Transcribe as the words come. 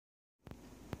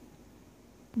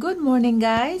Good morning,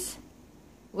 guys.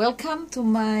 Welcome to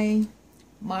my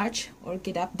March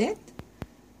orchid update.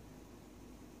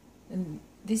 And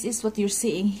this is what you're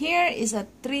seeing here is a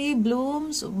 3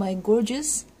 blooms of my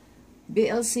gorgeous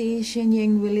BLC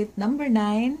Shenyang Willet number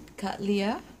 9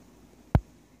 Cattleya.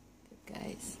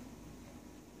 Guys,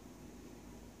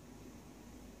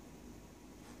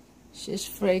 she's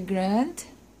fragrant,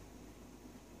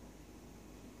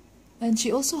 and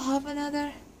she also have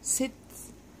another sit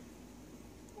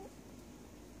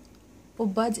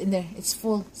buds in there. It's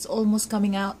full. It's almost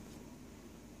coming out.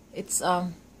 It's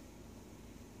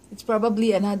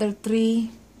probably another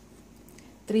three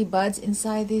buds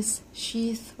inside this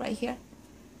sheath right here,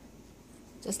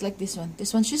 just like this one.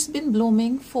 This one, she's been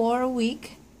blooming for a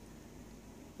week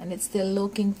and it's still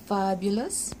looking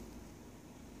fabulous.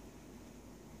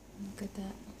 Look at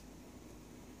that.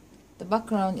 The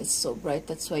background is so bright,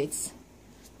 that's why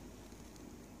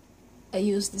I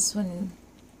use this one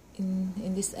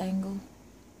in this angle.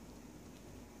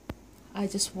 I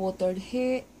just watered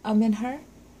her.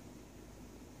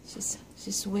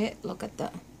 She's wet. Look at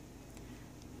the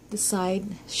side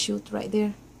shoot right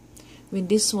there. When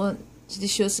this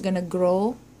shoot's gonna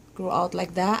grow out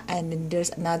like that, and then there's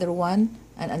another one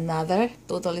and another,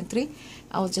 total in 3.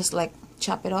 I'll just like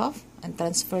chop it off and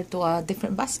transfer to a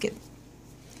different basket.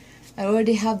 I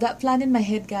already have that plan in my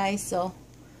head, guys, so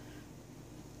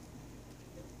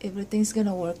everything's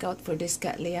gonna work out for this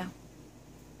Cattleya.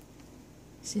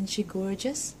 Isn't she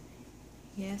gorgeous?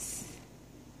 Yes.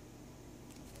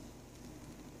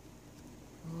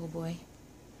 Oh boy,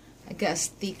 I got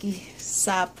sticky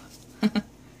sap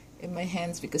in my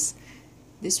hands because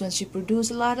this one, she produced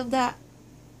a lot of that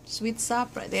sweet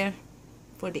sap right there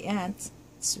for the ants.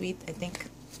 Sweet, I think.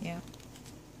 Yeah.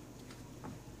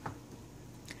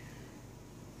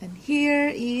 And here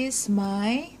is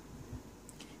my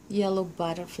yellow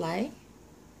butterfly.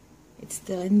 It's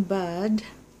still in bud.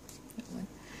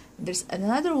 There's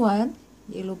another one,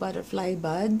 yellow butterfly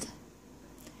bud,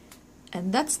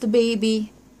 and that's the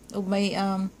baby of my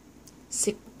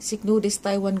Cycnodis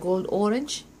Taiwan Gold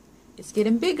Orange. It's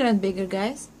getting bigger and bigger,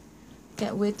 guys.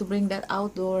 Can't wait to bring that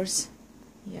outdoors.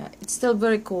 Yeah, it's still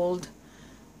very cold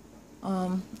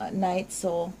at night,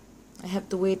 so I have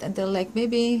to wait until like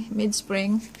maybe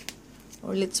mid-spring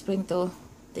or late spring to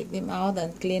take them out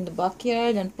and clean the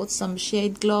backyard and put some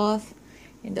shade cloth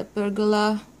in the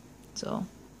pergola. So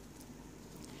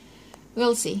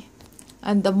we'll see.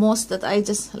 And the moss that I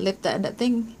just left that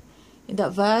thing in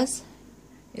that vase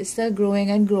is still growing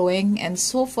and growing, and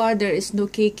so far there is no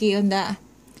keiki on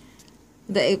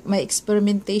my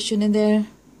experimentation in there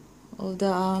of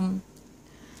the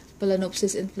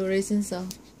Phalaenopsis inflorescens, so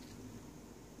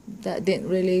that didn't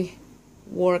really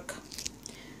work.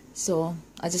 So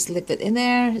I just left it in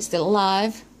there. It's still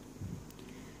alive.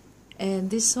 And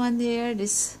this one here,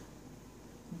 this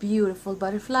beautiful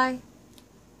butterfly,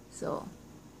 so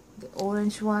the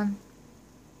orange one,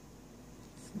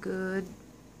 it's good,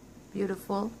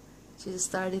 beautiful. She's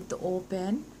starting to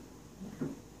open. Yeah.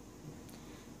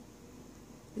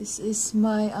 This is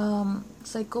my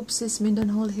Psychopsis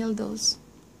Mindenhall Hildos,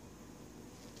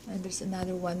 and there's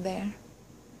another one there.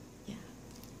 Yeah.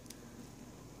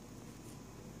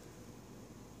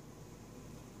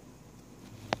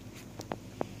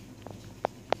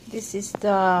 This is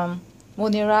the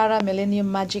Monirara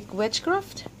Millennium Magic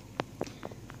Wedgecraft.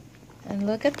 And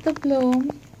look at the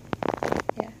bloom.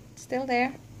 Yeah, still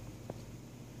there.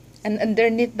 And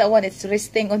underneath that one, it's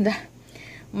resting on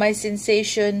my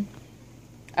Sensation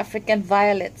African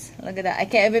Violets. Look at that. I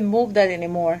can't even move that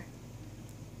anymore.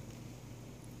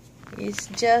 It's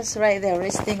just right there,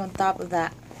 resting on top of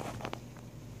that.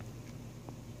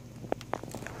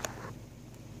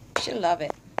 She'll love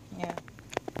it. Yeah.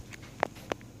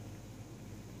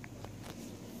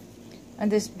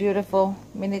 And this beautiful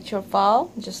miniature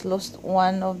fall, just lost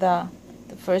one of the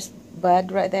first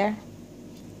bud right there,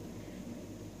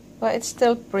 but it's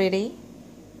still pretty.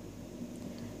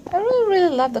 I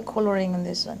really love the coloring on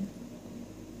this one.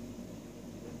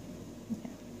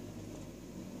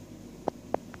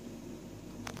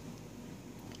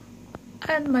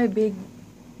 Yeah. And my big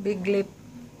lip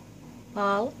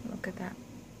pal, look at that.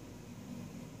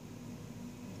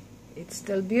 It's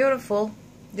still beautiful.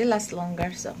 They last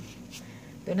longer, so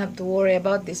don't have to worry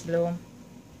about this bloom.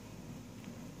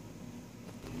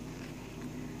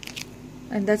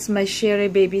 And that's my Sherry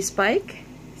Baby Spike.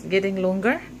 It's getting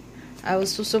longer. I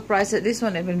was so surprised that this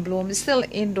one even bloomed. It's still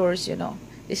indoors, you know.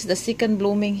 This is the second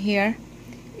blooming here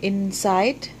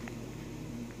inside.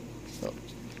 So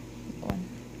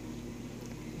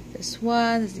this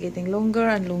one is getting longer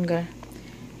and longer.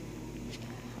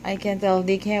 I can tell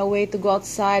they can't wait to go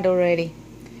outside already.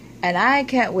 And I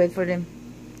can't wait for them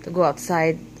to go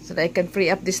outside so that I can free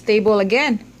up this table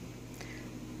again.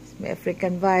 This is my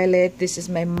African violet. This is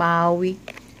my Maui.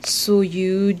 So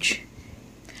huge.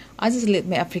 I just let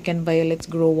my African violets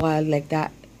grow wild like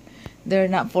that. They're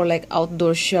not for like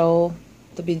outdoor show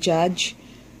to be judged.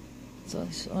 So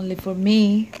it's only for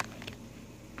me.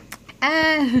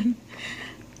 And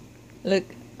look,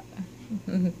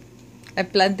 I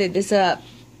planted this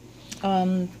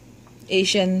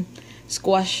Asian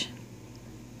squash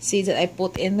seeds that I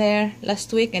put in there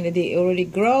last week, and they already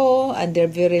grow and they're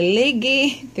very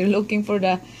leggy. They're looking for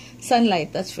the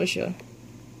sunlight, that's for sure.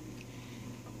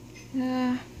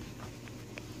 And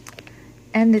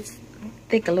let's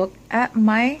take a look at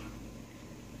my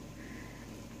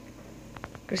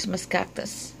Christmas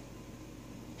cactus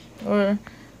or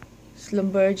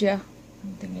Schlumbergia,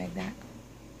 something like that.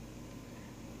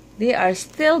 They are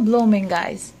still blooming,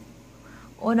 guys.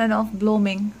 On and off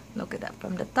blooming. Look at that,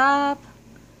 from the top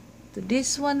to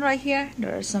this one right here.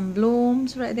 There are some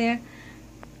blooms right there.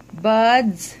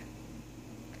 Buds.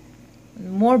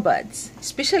 More buds.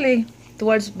 Especially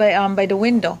towards by the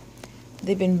window.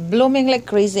 They've been blooming like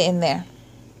crazy in there.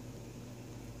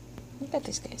 Look at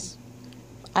this, guys.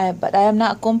 But I am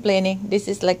not complaining. This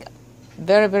is like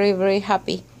very, very, very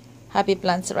happy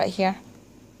plants right here.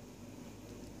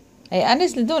 I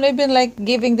honestly don't even like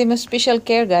giving them a special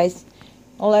care, guys.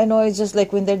 All I know is just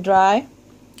like when they're dry,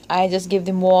 I just give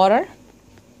them water.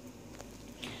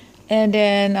 And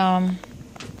then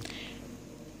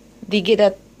they get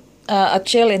a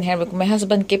chill in here because my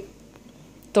husband kept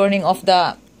turning off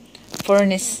the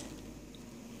furnace.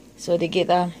 So they get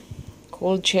a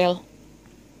cold chill.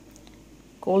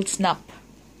 Cold snap.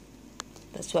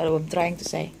 That's what I'm trying to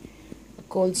say. A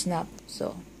cold snap.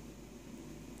 So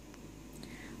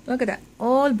look at that.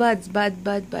 All buds, buds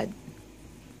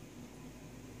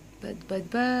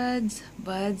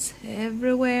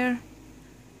everywhere.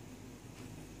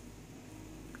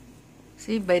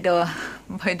 See, by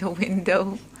the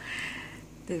window,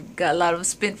 they've got a lot of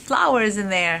spent flowers in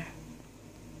there.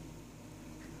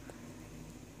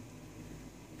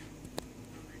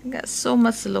 Got so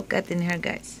much to look at in here,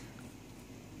 guys.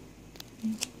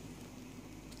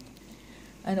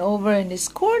 And over in this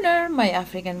corner, my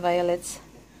African violets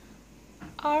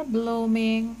are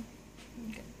blooming.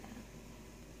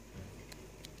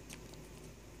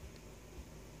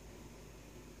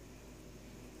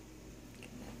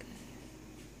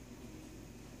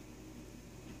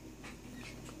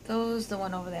 Those, the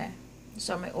one over there. Those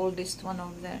are my oldest one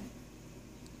over there.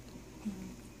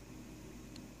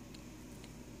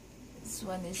 This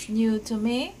one is new to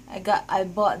me. I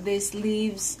bought these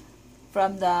leaves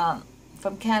from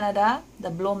Canada, the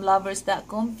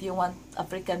bloomlovers.com. If you want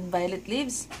African violet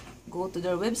leaves, go to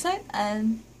their website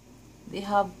and they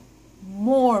have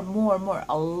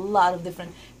a lot of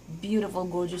different beautiful,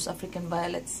 gorgeous African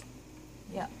violets.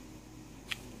 Yeah.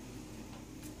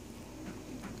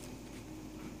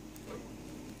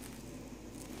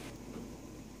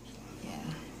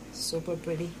 Yeah, super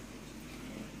pretty.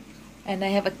 And I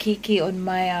have a kiki on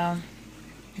my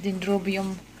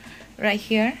dendrobium right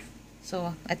here.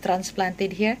 So I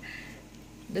transplanted here.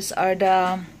 These are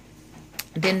the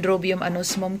dendrobium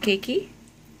anosmum kiki.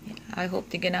 I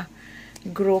hope they're gonna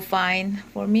grow fine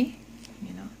for me,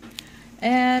 you know.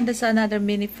 And there's another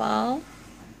mini fall,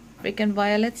 African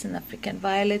violets and African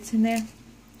violets in there.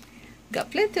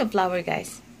 Got plenty of flower,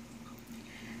 guys.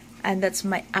 And that's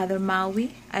my other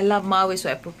Maui. I love Maui, so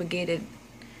I propagated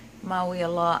Maui a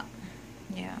lot.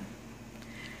 Yeah.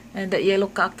 And the yellow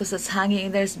cactus that's hanging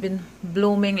in there has been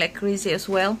blooming like crazy as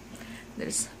well.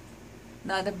 There's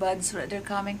the other buds right there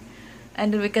coming.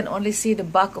 And then we can only see the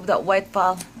back of that white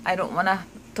fall. I don't want to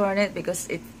turn it because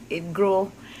it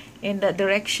grew in that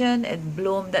direction. It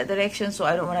bloomed that direction. So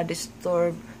I don't want to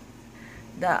disturb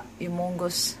the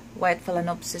humongous white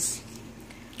phalaenopsis.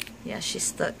 Yeah, she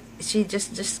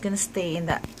just gonna stay in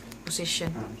that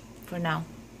position for now.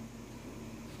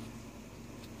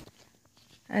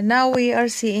 And now we are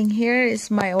seeing here is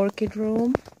my orchid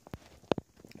room,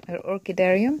 or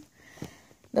orchidarium.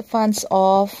 The fan's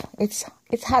off. It's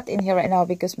hot in here right now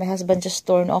because my husband just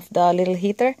turned off the little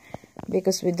heater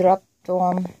because we dropped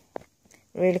to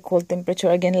really cold temperature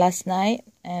again last night,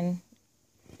 and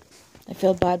I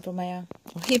feel bad for my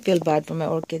he feel bad for my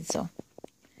orchids, so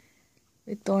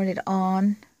we turned it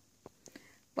on.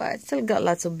 But it still got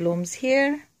lots of blooms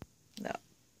here.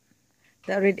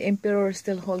 The red emperor is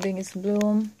still holding its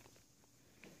bloom.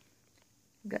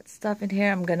 Got stuff in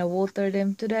here. I'm gonna water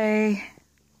them today.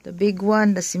 The big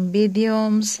one, the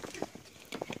cymbidiums.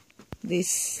 This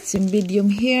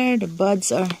cymbidium here, the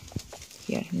buds are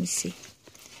here. Let me see.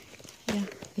 Yeah,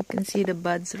 You can see the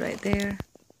buds right there.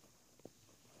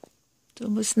 So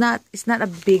it's not a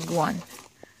big one.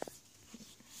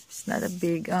 It's not a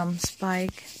big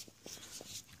spike.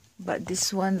 But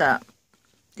this one, the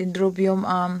Dendrobium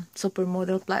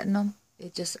supermodel platinum,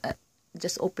 it just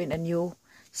opened a new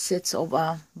sets of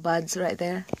buds right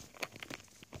there.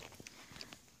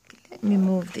 Let me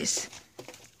move this.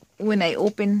 When I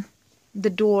open the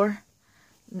door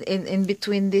in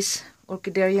between this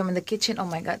orchidarium and the kitchen, oh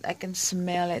my god, I can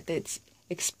smell it. It's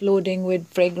exploding with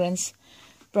fragrance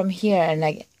from here, and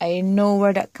I know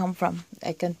where that come from.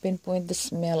 I can pinpoint the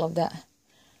smell of that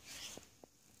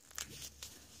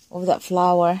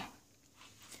flower,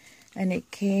 and it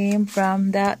came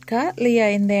from that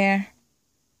cattleya in there.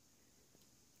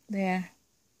 Yeah.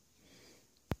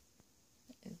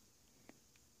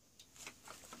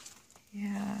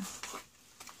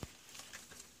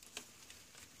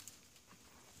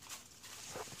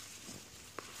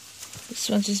 This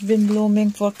one's just been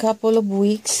blooming for a couple of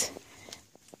weeks,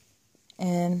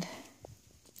 and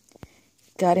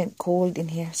gotten cold in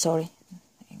here. Sorry.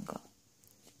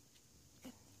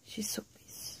 She's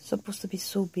supposed to be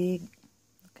so big.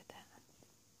 Look at that.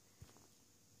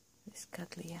 This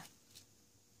cattleya.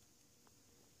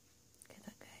 Look at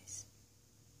that, guys.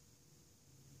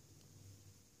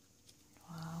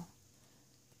 Wow.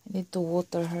 I need to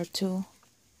water her too.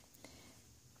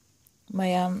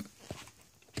 My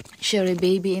cherry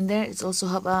baby in there. It's also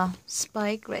have a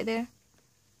spike right there.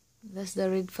 That's the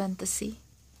red fantasy.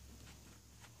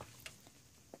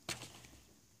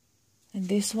 And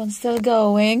this one's still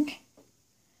going.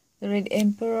 The red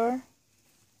emperor.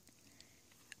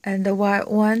 And the white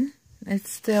one, it's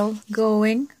still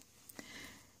going.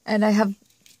 And I have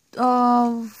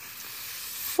 4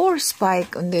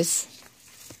 spike on this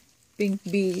pink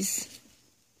bees.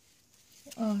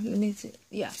 Oh, let me see.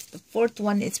 Yeah, the 4th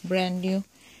one is brand new.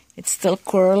 It's still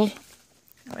curl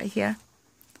right here.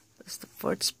 That's the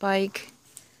 4th spike.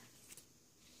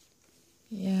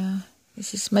 Yeah,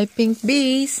 this is my pink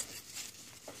bees.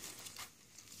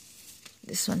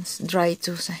 This one's dry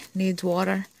too, so needs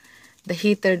water. The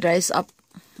heater dries up.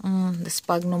 The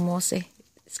sphagnum moss.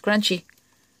 It's crunchy.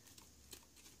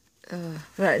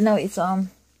 Right now it's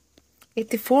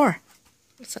 84.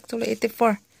 It's actually 84.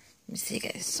 Let me see,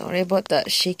 guys. Sorry about the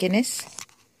shakiness.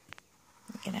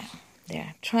 Look at that.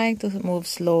 There. Trying to move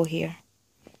slow here.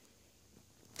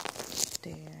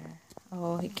 There.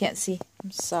 Oh, you can't see.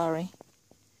 I'm sorry.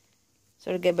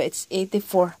 Sorry, guys, but it's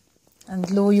 84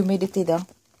 and low humidity though.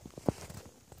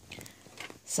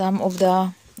 Some of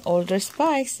the older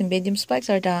spikes and medium spikes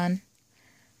are done,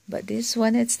 but this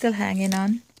one, it's still hanging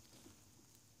on.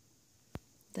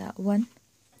 That one.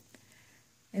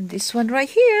 And this one right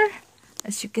here,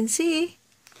 as you can see,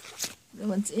 the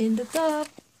one's in the top.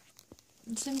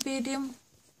 It's in medium.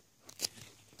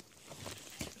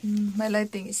 My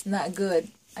lighting is not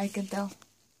good, I can tell.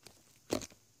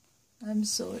 I'm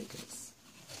sorry, guys.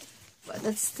 But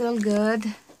that's still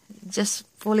good. Just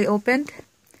fully opened.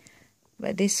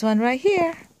 But this one right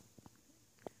here,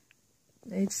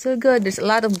 it's so good. There's a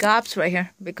lot of gaps right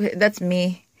here because that's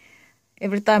me.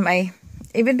 Every time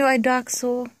even though I dug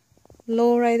so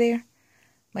low right there,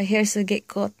 my hair still get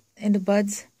caught in the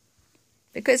buds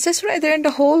because it's just right there in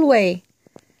the hallway.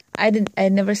 I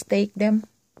never stake them.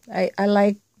 I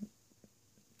like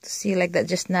to see like that,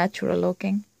 just natural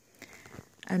looking.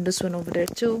 And this one over there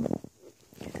too.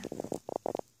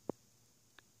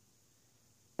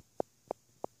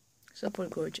 Super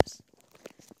gorgeous.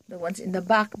 The ones in the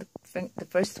back, the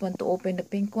first one to open, the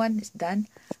pink one, is done.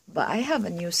 But I have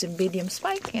a new cymbidium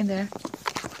spike in there.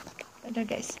 Right there,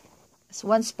 guys. It's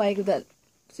 1 spike of that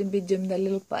cymbidium, the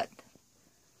little pot.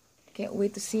 Can't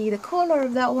wait to see the color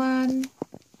of that one.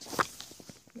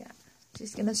 Yeah,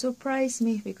 she's gonna surprise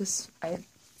me because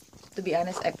to be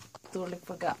honest, I totally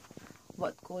forgot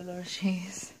what color she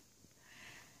is.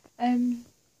 And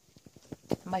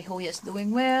my Hoya's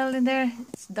doing well in there.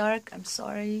 It's dark, I'm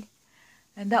sorry.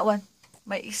 And that one,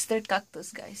 my Easter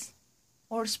cactus, guys.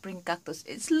 Or spring cactus.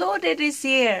 It's loaded this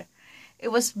year.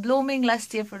 It was blooming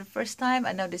last year for the first time.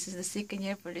 And now this is the 2nd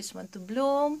year for this one to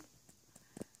bloom.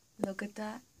 Look at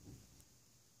that.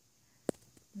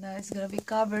 Now it's going to be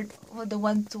covered. Oh, the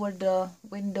one toward the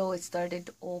window, it started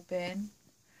to open.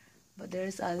 But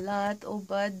there's a lot of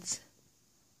buds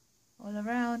all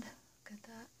around. Look at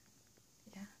that.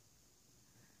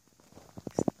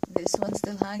 This one's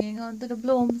still hanging on to the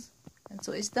blooms. And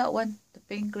so is that one, the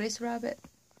pink grace rabbit.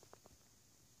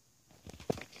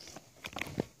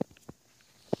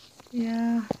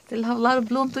 Yeah, still have a lot of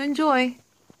bloom to enjoy.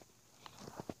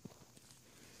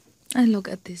 And look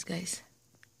at this, guys.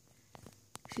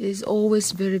 She is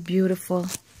always very beautiful.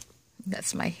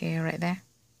 That's my hair right there.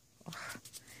 Oh.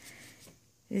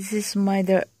 This is my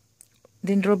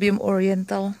Dendrobium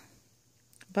oriental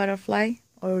butterfly,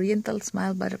 oriental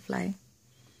smile butterfly.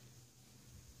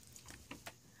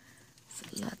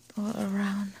 There's a lot all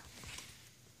around.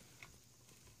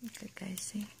 Okay, guys,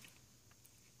 see?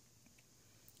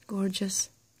 Gorgeous.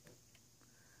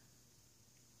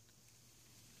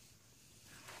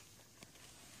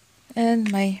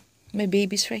 And my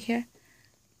babies right here.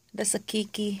 That's a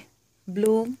Kiki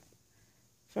bloom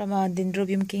from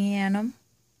Dendrobium kingianum.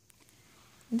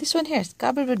 This one here is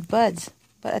covered with buds,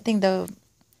 but I think the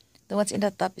ones in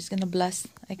the top is gonna blast.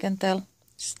 I can tell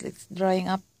it's drying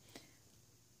up.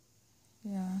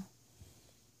 Yeah.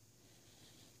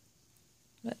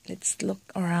 But let's look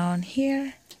around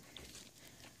here.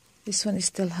 This one is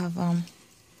still have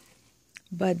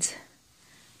buds.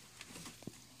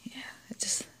 Yeah,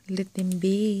 just let them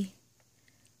be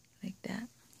like that.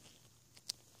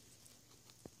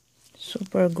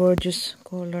 Super gorgeous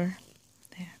color.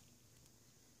 There.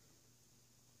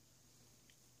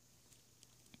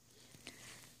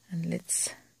 And let's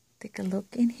take a look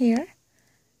in here.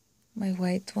 My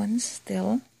white ones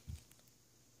still.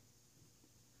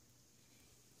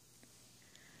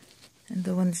 And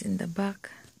the ones in the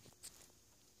back.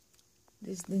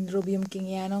 This Dendrobium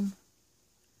kingianum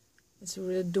is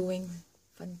really doing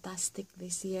fantastic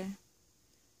this year.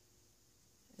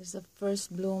 It's the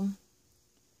first bloom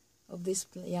of this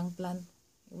young plant.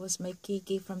 It was my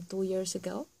Kiki from 2 years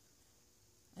ago,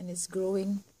 and it's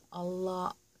growing a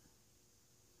lot.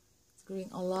 It's growing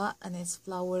a lot and it's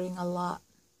flowering a lot.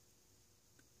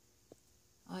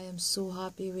 I am so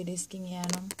happy with this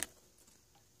kingianum.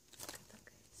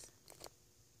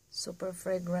 Super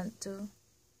fragrant too.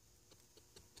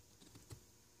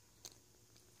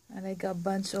 And I got a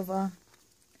bunch of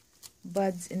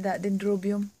buds in that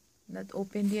Dendrobium, not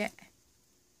opened yet.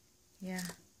 Yeah.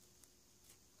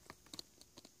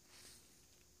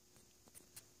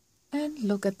 And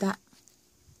look at that.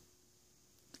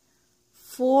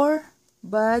 4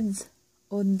 buds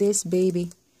on this baby.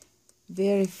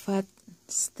 Very fat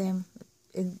stem,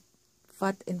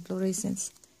 fat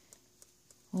inflorescence.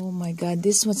 Oh my god,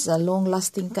 this one's a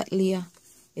long-lasting Cattleya.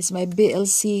 It's my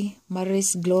BLC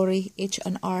Maris Glory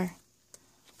H&R.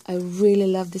 I really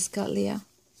love this Cattleya.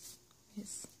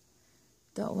 Yes,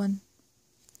 that one.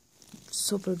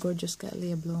 Super gorgeous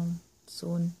Cattleya bloom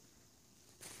soon.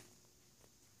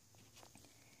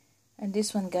 And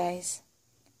this one, guys,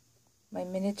 my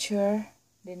miniature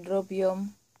Dendrobium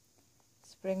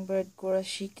Springbird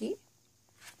Kurashiki.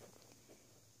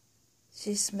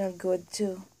 She smells good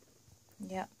too.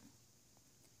 Yeah,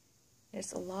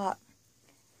 there's a lot.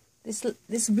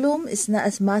 This bloom is not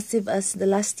as massive as the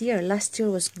last year. Last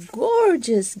year was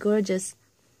gorgeous, gorgeous.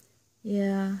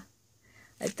 Yeah,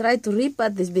 I tried to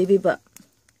repot this baby, but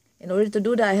in order to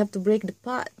do that, I have to break the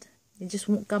pot. It just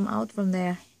won't come out from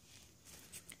there.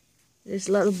 There's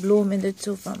a lot of bloom in there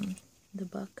too from the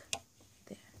back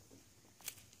there.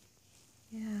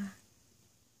 Yeah,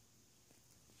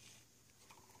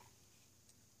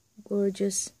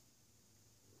 gorgeous.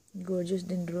 Gorgeous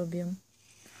Dendrobium.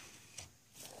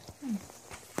 And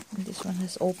this one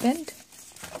has opened.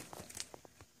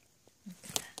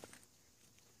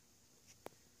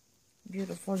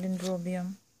 Beautiful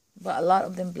Dendrobium, but a lot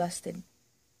of them blasted.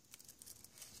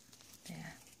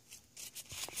 Yeah.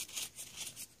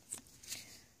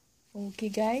 Okay,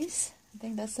 guys, I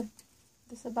think that's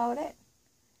about it.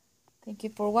 Thank you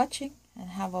for watching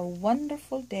and have a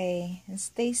wonderful day and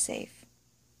stay safe.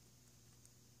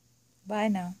 Bye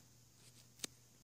now.